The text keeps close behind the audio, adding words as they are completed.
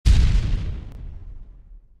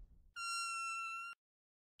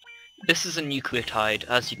This is a nucleotide.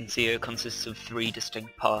 As you can see, it consists of 3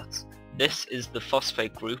 distinct parts. This is the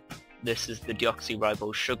phosphate group, this is the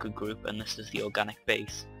deoxyribose sugar group, and this is the organic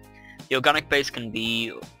base. The organic base can be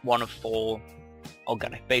one of 4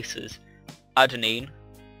 organic bases: adenine,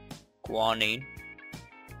 guanine,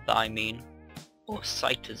 thymine, or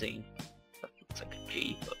cytosine. That looks like a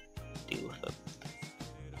G, but deal with it.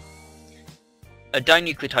 A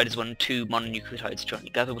dinucleotide is when 2 mononucleotides join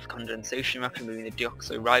together with condensation reaction, moving the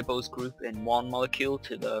deoxyribose group in one molecule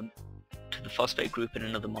to the phosphate group in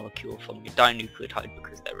another molecule, forming a dinucleotide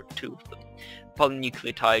because there are 2 of them.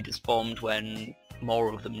 Polynucleotide is formed when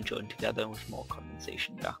more of them join together with more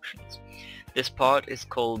condensation reactions. This part is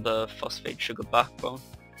called the phosphate sugar backbone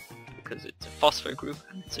because it's a phosphate group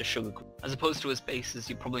and it's a sugar group. As opposed to as bases,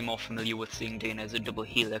 you're probably more familiar with seeing DNA as a double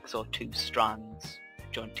helix or 2 strands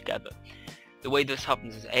joined together. The way this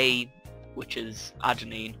happens is A, which is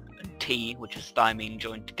adenine, and T, which is thymine,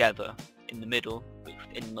 joined together in the middle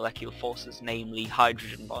in molecular forces, namely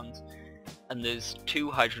hydrogen bonds. And there's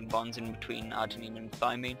 2 hydrogen bonds in between adenine and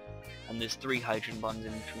thymine, and there's 3 hydrogen bonds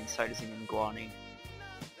in between cytosine and guanine.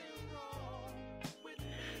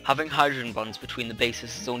 Having hydrogen bonds between the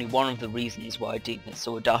bases is only one of the reasons why DNA is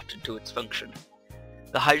so adapted to its function.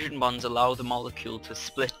 The hydrogen bonds allow the molecule to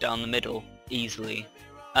split down the middle easily,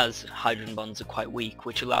 as hydrogen bonds are quite weak,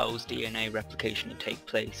 which allows DNA replication to take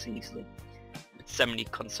place easily. It's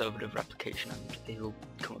semi-conservative replication, and it'll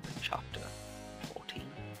come up in chapter 14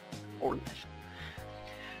 or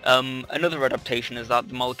 11. Another adaptation is that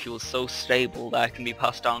the molecule is so stable that it can be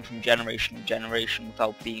passed down from generation to generation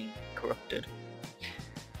without being corrupted.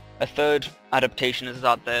 A third adaptation is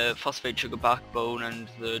that the phosphate sugar backbone and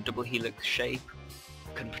the double helix shape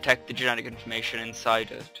can protect the genetic information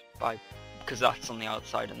inside it because that's on the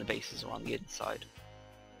outside and the bases are on the inside.